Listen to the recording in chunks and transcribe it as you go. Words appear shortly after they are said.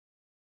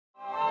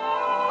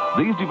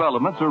These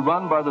developments are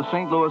run by the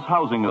St. Louis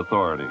Housing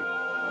Authority.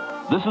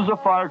 This is a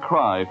far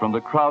cry from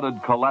the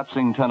crowded,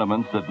 collapsing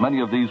tenements that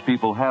many of these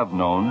people have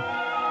known.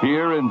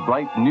 Here in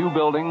bright new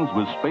buildings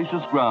with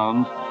spacious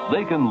grounds,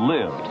 they can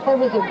live. It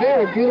was a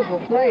very beautiful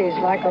place,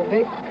 like a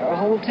big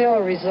hotel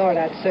resort,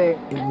 I'd say.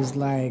 It was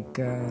like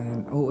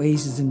an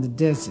oasis in the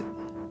desert.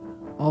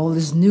 All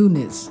this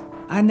newness.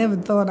 I never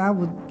thought I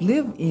would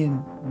live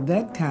in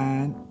that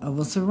kind of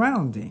a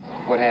surrounding.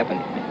 What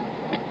happened?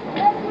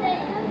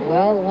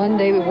 Well, one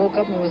day we woke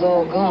up and it was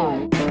all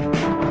gone.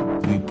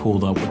 We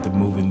pulled up with the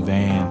moving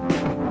van.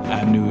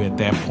 I knew at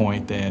that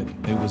point that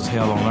it was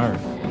hell on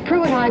earth.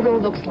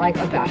 Pruitt-lgoe looks like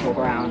a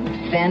battleground.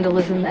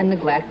 Vandalism and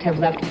neglect have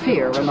left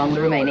fear among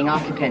the remaining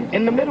occupants.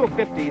 In the middle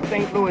 50s,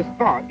 St. Louis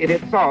thought it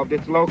had solved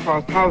its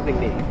low-cost housing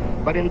needs,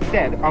 but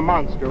instead a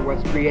monster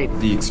was created.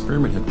 The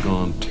experiment had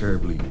gone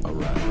terribly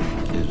awry.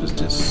 It was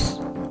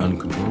just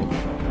uncontrollable.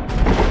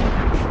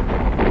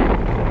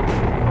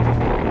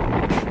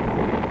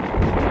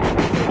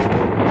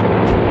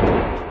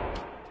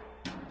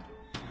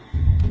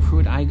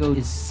 Pruitt-lgoe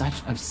is such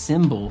a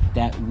symbol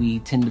that we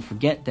tend to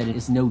forget that it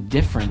is no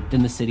different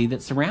than the city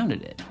that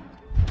surrounded it.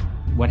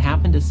 What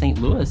happened to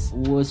St. Louis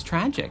was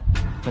tragic,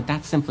 but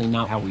that's simply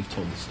not how we've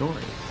told the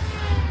story.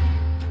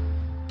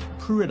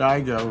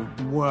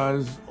 Pruitt-lgoe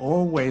was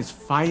always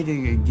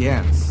fighting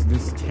against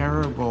this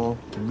terrible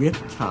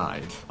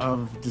riptide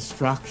of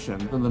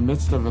destruction in the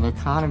midst of an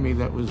economy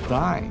that was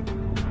dying.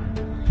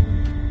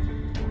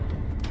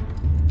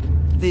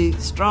 The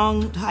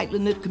strong, tightly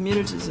knit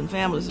communities and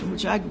families in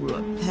which I grew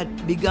up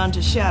had begun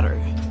to shatter,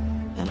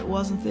 and it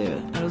wasn't there.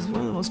 And it was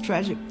one of the most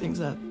tragic things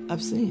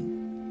I've seen.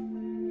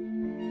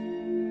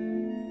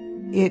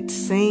 It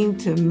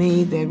seemed to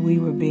me that we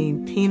were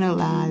being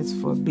penalized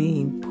for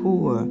being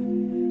poor.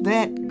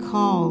 That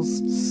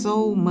caused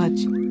so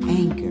much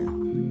anger.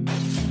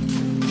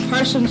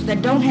 Persons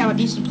that don't have a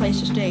decent place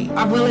to stay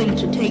are willing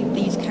to take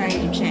these kinds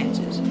of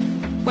chances.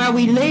 While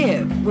we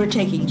live, we're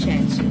taking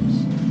chances.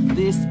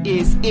 This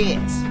is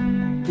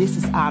it. This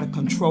is out of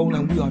control,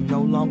 and we are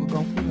no longer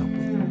going to put up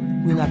with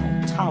it. We're not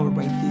going to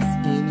tolerate this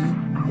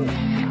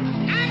anymore.